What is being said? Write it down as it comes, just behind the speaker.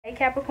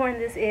Capricorn,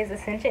 this is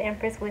Ascension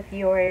Empress with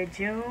your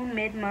June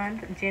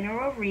mid-month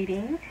general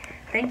reading.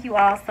 Thank you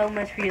all so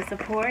much for your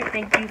support.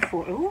 Thank you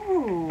for,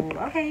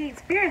 okay,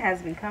 Spirit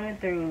has been coming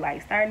through,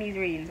 like starting these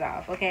readings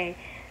off, okay?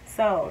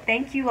 So,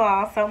 thank you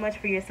all so much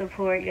for your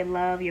support, your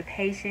love, your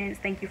patience.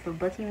 Thank you for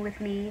booking with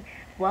me.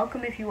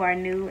 Welcome if you are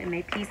new, and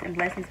may peace and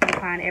blessings be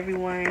upon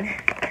everyone.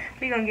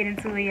 We're going to get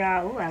into it,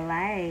 y'all. Ooh, I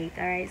like.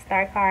 All right,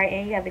 Star card,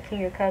 and you have the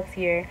King of Cups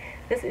here.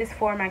 This is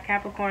for my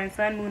Capricorn,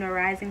 Sun, Moon, or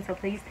Rising, so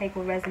please take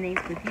what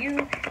resonates with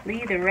you.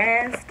 Leave the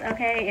rest,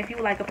 okay? If you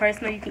would like a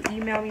personal, you can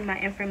email me. My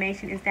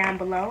information is down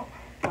below.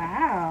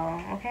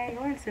 Wow, okay,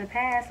 going to the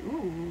past.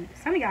 Ooh,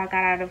 some of y'all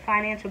got out of a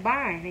financial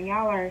bind, and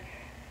y'all are,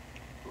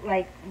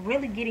 like,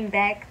 really getting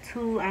back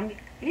to, I'm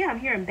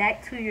hearing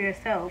back to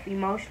yourself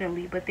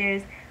emotionally, but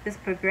there's this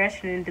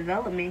progression and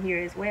development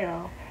here as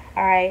well.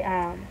 All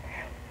right,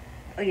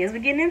 okay, as we're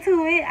getting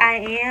into it, I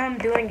am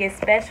doing a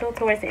special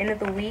towards the end of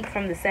the week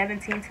from the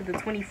 17th to the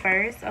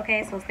 21st.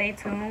 Okay, so stay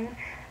tuned.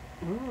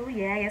 Ooh,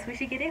 yeah, I guess we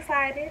should get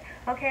excited.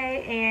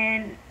 Okay,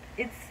 and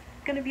it's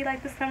going to be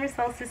like the summer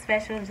solstice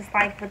special, just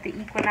like with the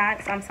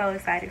equinox. I'm so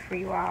excited for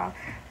you all.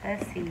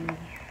 Let's see.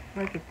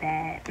 Look at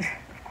that.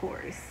 Of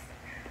course.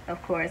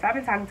 Of course. I've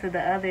been talking to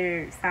the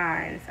other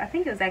signs. I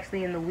think it was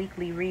actually in the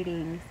weekly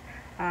readings.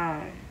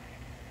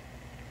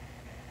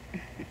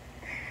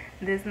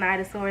 This Knight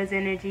of Swords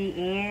energy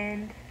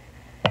and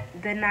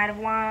the Knight of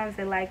Wands,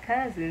 they're like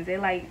cousins. They're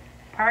like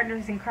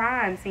partners in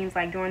crime, seems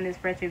like, during this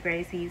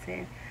retrograde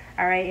season.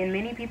 Alright, and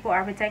many people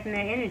are protecting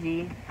their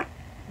energy.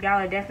 Y'all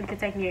are definitely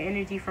protecting your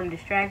energy from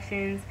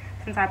distractions,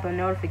 some type of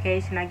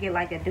notification. I get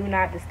like a do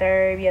not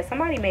disturb. Yeah,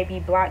 somebody may be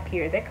blocked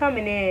here. They're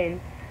coming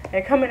in.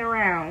 They're coming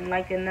around,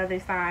 like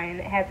another sign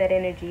that had that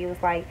energy. It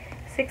was like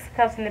 6 of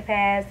Cups in the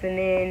past, and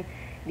then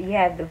you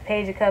have the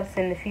Page of Cups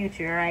in the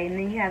future, right? And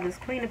then you have this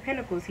Queen of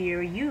Pentacles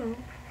here. You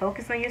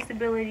focus on your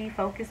stability,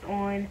 focus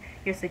on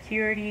your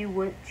security,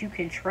 what you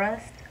can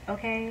trust,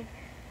 okay?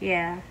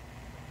 Yeah,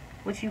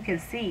 what you can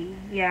see.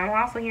 Yeah,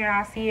 I'm also hearing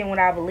I see it when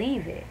I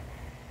believe it.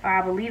 Or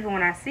I believe it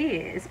when I see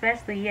it.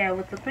 Especially, yeah,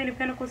 with the Queen of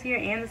Pentacles here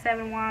and the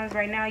 7 of Wands,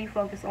 right now you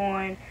focus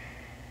on,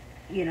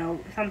 you know,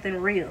 something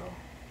real.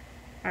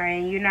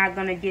 Alright, and you're not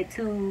going to get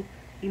too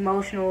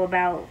emotional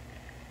about,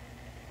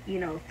 you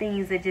know,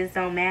 things that just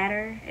don't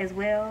matter as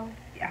well.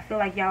 I feel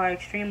like y'all are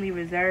extremely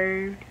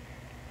reserved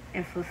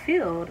and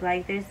fulfilled.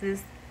 Like, there's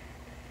this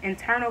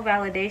internal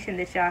validation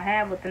that y'all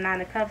have with the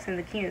 9 of Cups and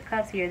the King of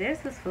Cups here.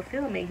 There's this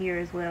fulfillment here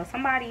as well.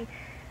 Somebody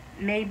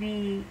may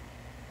be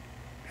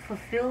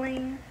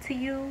fulfilling to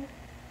you,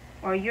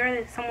 or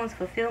you're someone's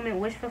fulfillment,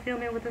 wish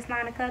fulfillment with this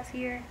 9 of Cups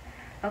here.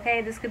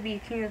 Okay, this could be a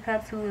King of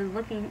Cups who is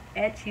looking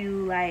at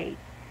you like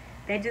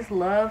they just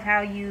love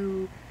how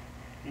you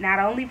not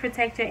only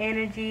protect your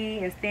energy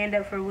and stand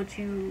up for what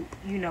you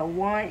know,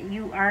 want.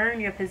 You earn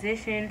your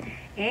position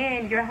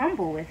and you're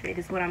humble with it,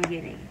 is what I'm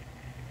getting.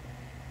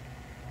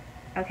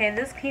 Okay,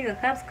 this King of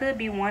Cups could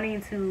be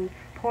wanting to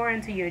pour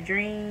into your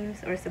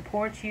dreams or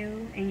support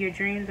you in your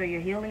dreams or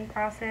your healing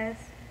process.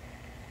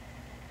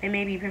 They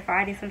may be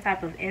providing some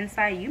type of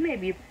insight. You may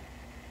be,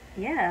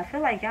 yeah, I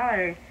feel like y'all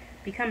are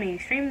becoming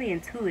extremely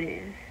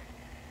intuitive.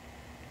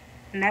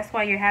 And that's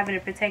why you're having to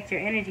protect your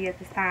energy at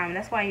this time.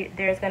 That's why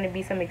there's going to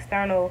be some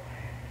external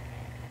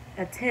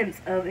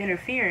attempts of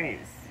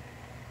interference.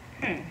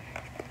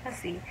 Let's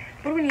see.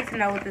 What do we need to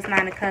know with this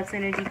 9 of Cups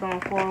energy going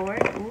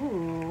forward?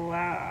 Ooh,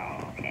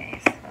 wow.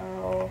 Okay,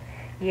 so,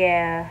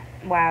 yeah.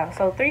 Wow.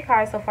 So 3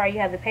 cards so far. You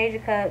have the Page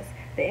of Cups,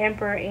 the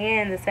Emperor,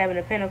 and the 7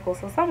 of Pentacles.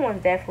 So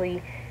someone's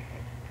definitely,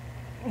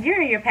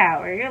 you're in your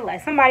power. You're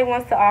like, somebody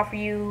wants to offer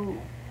you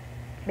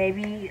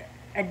maybe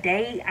a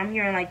date. I'm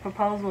hearing like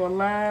proposal of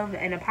love,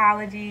 an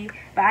apology,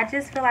 but I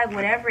just feel like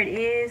whatever it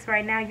is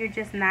right now, you're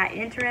just not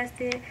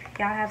interested.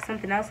 Y'all have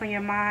something else on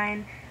your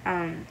mind,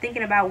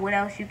 thinking about what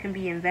else you can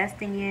be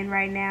investing in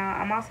right now.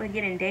 I'm also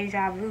getting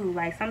deja vu,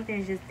 like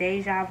something's just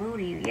deja vu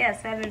to you. Yeah,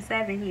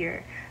 7-7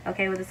 here,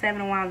 okay, with the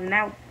 7 of Wands. And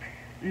that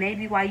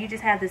maybe why you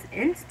just have this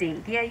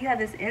instinct. Yeah, you have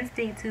this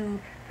instinct to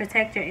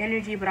protect your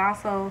energy, but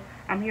also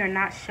I'm hearing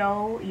not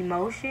show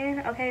emotion.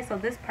 Okay, so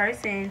this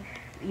person,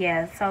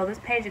 yeah, so this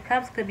Page of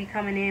Cups could be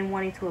coming in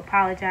wanting to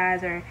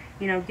apologize or,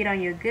 you know, get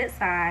on your good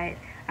side.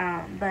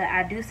 But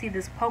I do see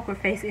this poker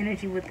face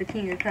energy with the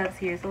King of Cups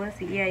here. So let's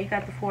see. Yeah, you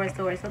got the 4 of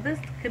Swords. So this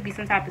could be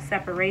some type of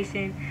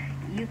separation.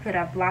 You could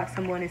have blocked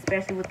someone,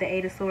 especially with the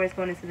 8 of Swords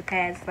going into the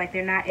past. It's like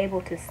they're not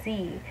able to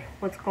see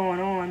what's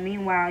going on.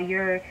 Meanwhile,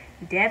 you're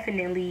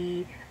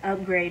definitely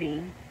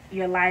upgrading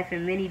your life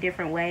in many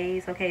different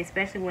ways. Okay,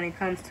 especially when it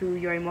comes to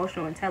your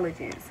emotional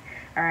intelligence.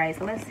 All right,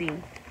 so let's see.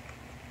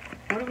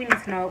 What do we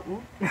need to know?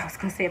 Ooh, I was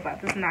going to say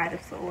about this Knight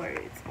of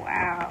Swords.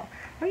 Wow.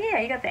 Oh, yeah,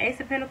 you got the Ace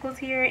of Pentacles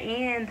here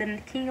and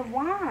the King of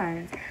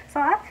Wands.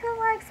 So I feel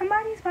like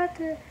somebody's about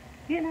to,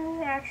 you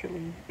know,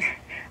 actually.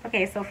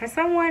 Okay, so for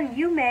someone,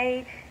 you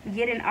may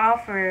get an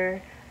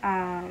offer,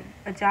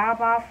 a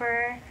job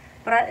offer.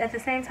 But at the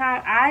same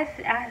time,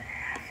 I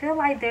feel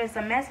like there's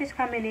a message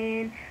coming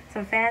in,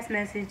 some fast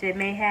message that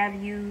may have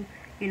you,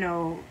 you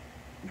know,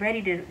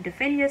 ready to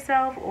defend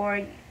yourself,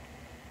 or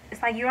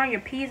it's like you're on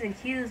your P's and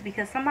Q's,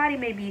 because somebody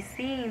may be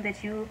seeing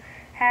that you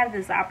have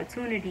this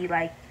opportunity.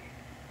 Like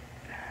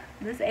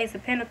this Ace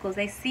of Pentacles,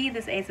 they see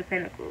this Ace of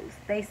Pentacles.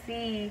 They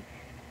see,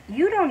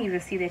 you don't even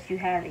see that you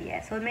have it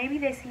yet. So maybe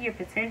they see your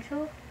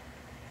potential.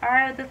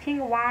 Alright, the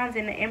King of Wands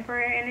and the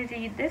Emperor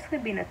energy, this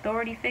could be an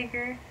authority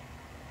figure,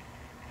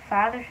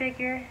 father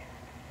figure.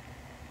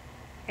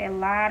 A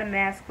lot of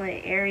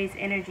masculine Aries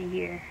energy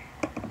here.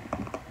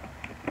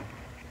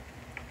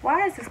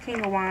 Why is this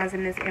King of Wands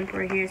and this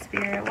Emperor here,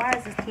 Spirit? Why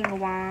is this King of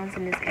Wands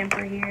and this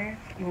Emperor here?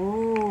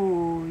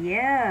 Ooh,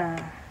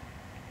 yeah.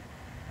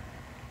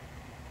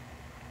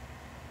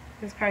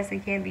 This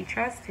person can't be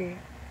trusted.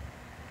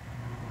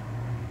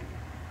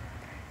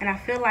 And I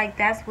feel like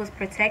that's what's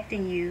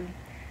protecting you.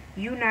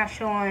 You not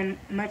showing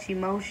much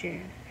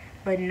emotion,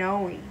 but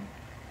knowing.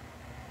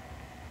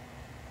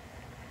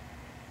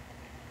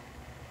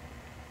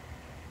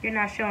 You're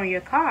not showing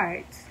your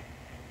cards.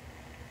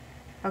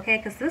 Okay,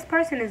 because this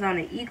person is on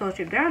an ego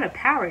trip. They're on a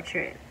power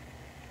trip.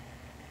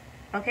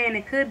 Okay, and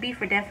it could be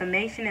for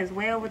defamation as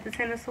well with the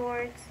Ten of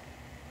Swords.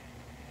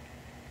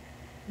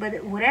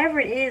 But whatever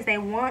it is, they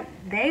want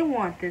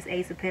this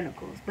Ace of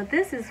Pentacles. But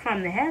this is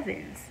from the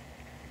heavens.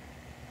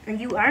 And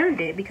you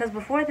earned it, because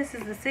before this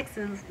is the Six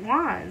of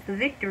Wands, the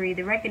victory,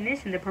 the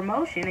recognition, the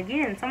promotion.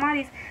 Again,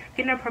 somebody's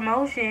getting a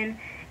promotion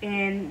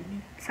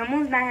and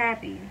someone's not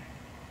happy.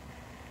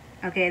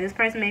 Okay, this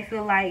person may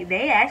feel like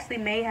they actually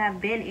may have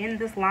been in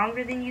this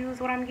longer than you,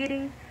 is what I'm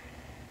getting.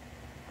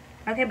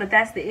 Okay, but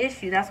that's the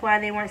issue. That's why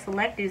they weren't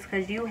selected, is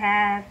because you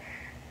have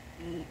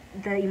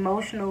the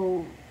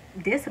emotional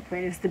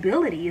discipline and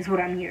stability, is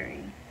what I'm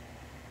hearing.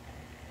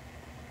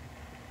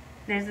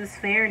 There's this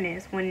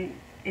fairness when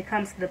it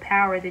comes to the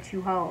power that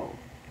you hold.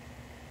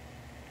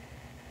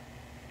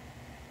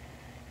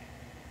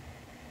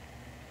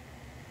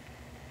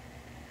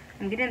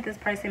 I'm getting that this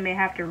person may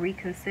have to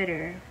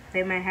reconsider.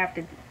 They might have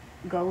to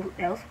go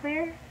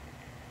elsewhere.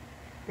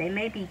 They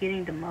may be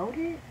getting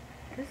demoted.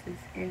 This is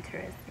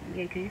interesting.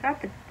 Yeah, because you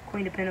got the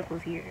Queen of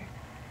Pentacles here.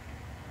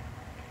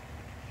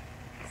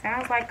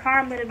 Sounds like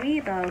karma to me,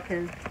 though,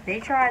 because they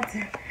tried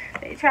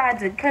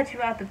to cut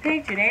you out the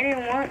picture. They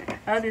didn't want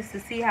others to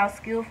see how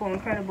skillful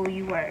and credible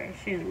you were.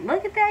 Shoot,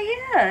 look at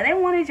that. Yeah, they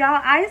wanted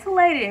y'all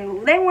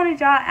isolated. They wanted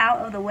y'all out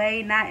of the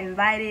way, not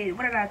invited.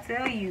 What did I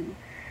tell you?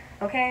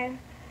 Okay?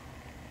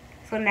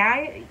 So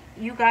now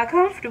you got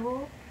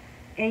comfortable,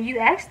 and you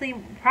actually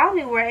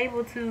probably were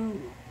able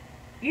to,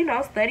 you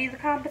know, study the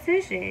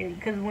competition.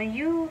 Because when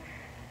you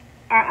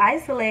are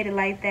isolated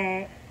like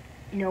that,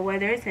 you know,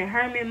 whether it's in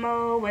hermit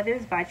mode, whether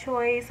it's by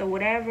choice or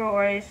whatever,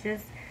 or it's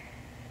just,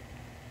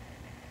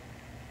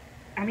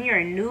 I'm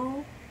hearing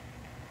new.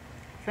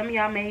 Some of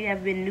y'all may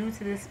have been new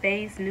to this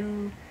space,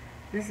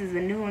 this is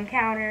a new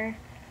encounter.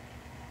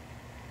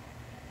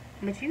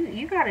 But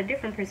you got a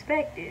different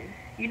perspective.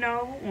 You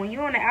know, when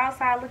you're on the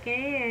outside looking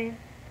in,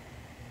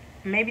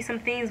 maybe some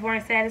things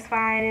weren't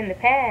satisfying in the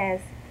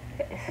past.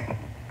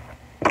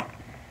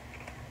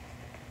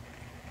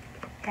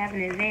 Have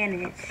an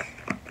advantage.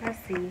 Let's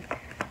see.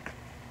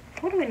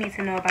 What do we need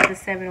to know about the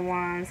Seven of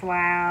Wands?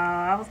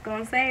 Wow, I was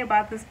going to say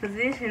about this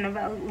position,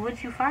 about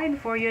what you fighting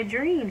for, your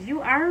dreams.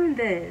 You earned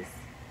this.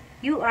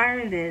 You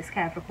earned this,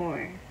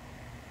 Capricorn.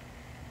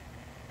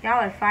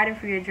 Y'all are fighting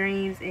for your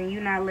dreams, and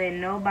you're not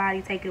letting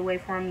nobody take it away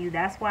from you.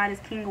 That's why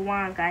this King of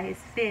Wands got his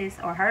fist,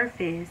 or her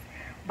fist,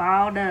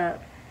 balled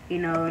up. You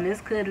know, and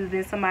this could have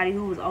been somebody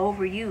who was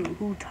over you,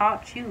 who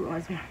taught you.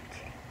 Or,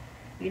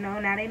 you know,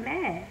 now they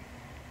mad.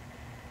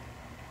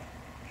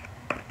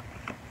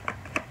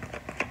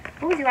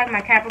 What would you like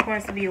my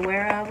Capricorns to be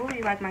aware of? What would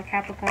you like my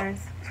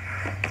Capricorns?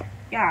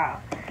 Y'all,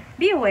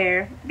 be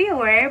aware. Be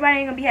aware. Everybody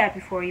ain't going to be happy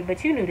for you,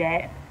 but you knew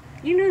that.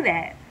 You knew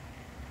that.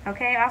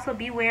 Okay? Also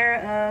be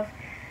aware of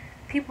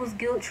people's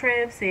guilt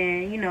trips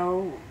and, you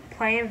know,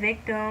 playing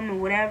victim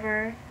and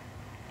whatever.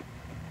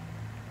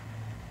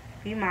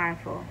 Be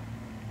mindful.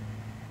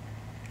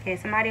 Okay,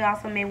 somebody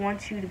also may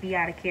want you to be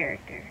out of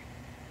character.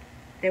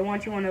 They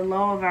want you on a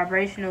lower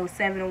vibrational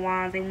Seven of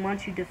Wands. They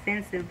want you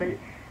defensive, but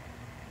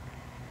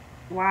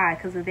why?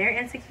 Because of their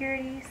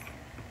insecurities?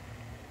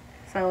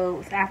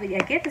 So I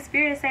get the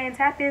Spirit saying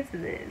tap into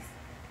this.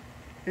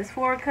 This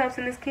Four of Cups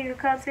and this King of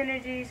Cups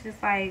energy is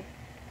just like,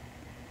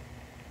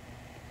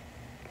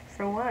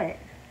 for what?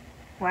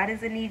 Why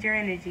does it need your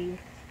energy?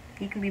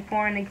 You can be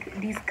pouring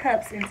these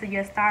cups into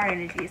your star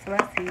energy. So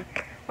let's see.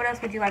 What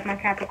else would you like my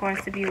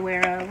Capricorns to be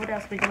aware of? What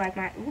else would you like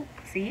my... Ooh,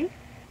 see?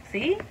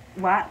 See?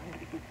 What?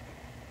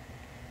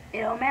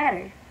 It don't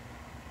matter.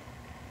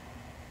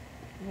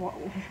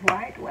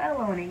 Why dwell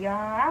on it,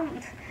 y'all?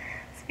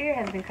 Spirit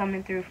has been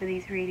coming through for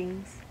these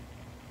readings.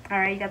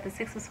 Alright, you got the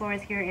Six of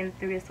Swords here and the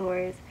Three of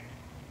Swords.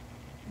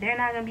 They're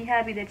not going to be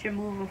happy that you're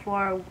moving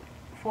forward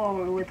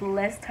with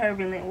less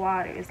turbulent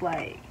waters.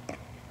 Like,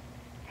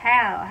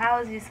 how?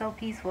 How is it so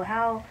peaceful?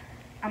 How?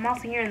 I'm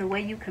also hearing the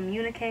way you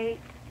communicate.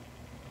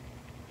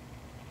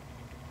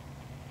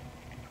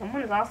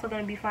 Someone is also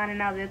going to be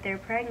finding out that they're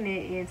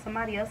pregnant, and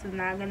somebody else is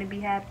not going to be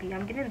happy.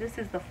 I'm getting this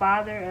is the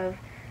father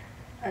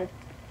of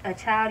a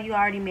child you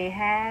already may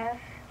have,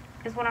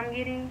 is what I'm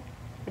getting.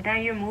 But now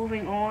you're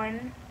moving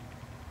on.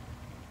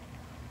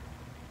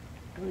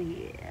 Oh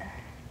yeah.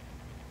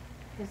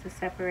 There's a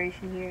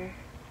separation here.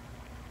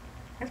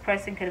 This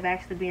person could have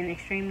actually been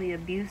extremely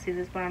abusive,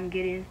 is what I'm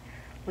getting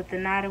with the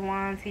Knight of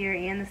Wands here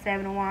and the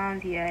Seven of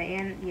Wands. Yeah,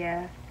 and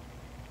yeah.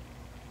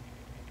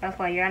 That's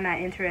why you're not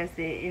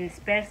interested, and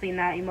especially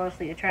not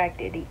emotionally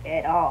attracted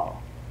at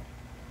all.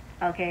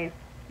 Okay,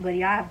 but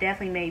y'all have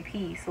definitely made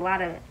peace. A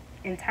lot of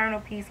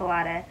internal peace, a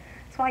lot of...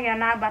 That's why y'all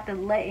not about to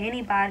let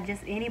anybody,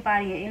 just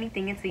anybody and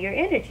anything into your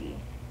energy.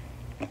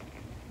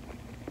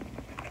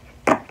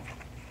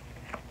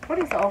 What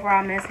is the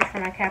overall message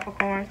for my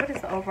Capricorns? What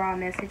is the overall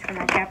message for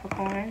my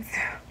Capricorns?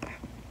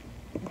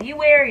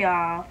 Beware,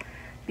 y'all.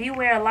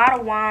 Beware. A lot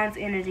of Wands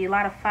energy, a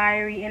lot of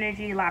fiery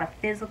energy, a lot of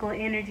physical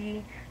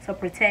energy. So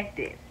protect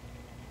it.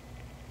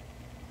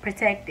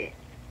 Protect it.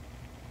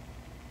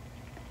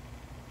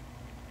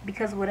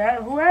 Because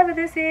whatever, whoever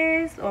this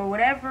is, or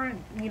whatever,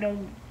 you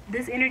know,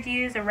 this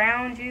energy is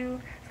around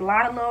you, it's a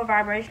lot of low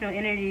vibrational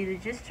energy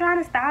that's just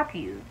trying to stop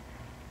you.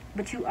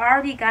 But you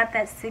already got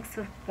that Six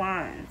of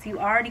Wands. You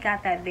already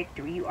got that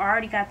victory. You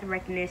already got the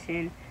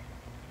recognition.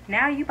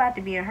 Now you about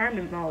to be in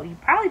hermit mode. You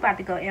probably about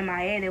to go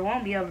MIA. They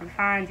won't be able to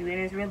find you, and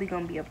it's really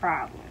going to be a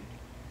problem.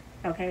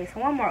 Okay, so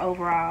one more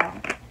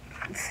overall.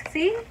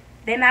 See?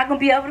 They're not going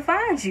to be able to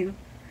find you.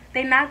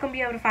 They're not going to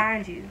be able to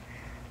find you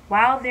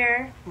while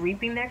they're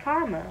reaping their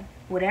karma.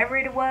 Whatever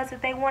it was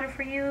that they wanted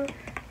for you,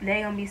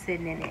 they're going to be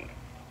sitting in it.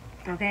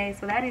 Okay,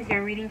 so that is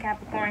your reading,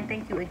 Capricorn.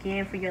 Thank you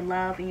again for your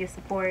love and your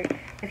support.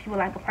 If you would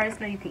like a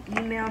personal, you can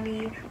email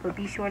me. But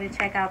be sure to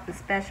check out the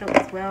special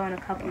as well in a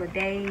couple of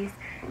days.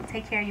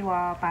 Take care, you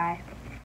all. Bye.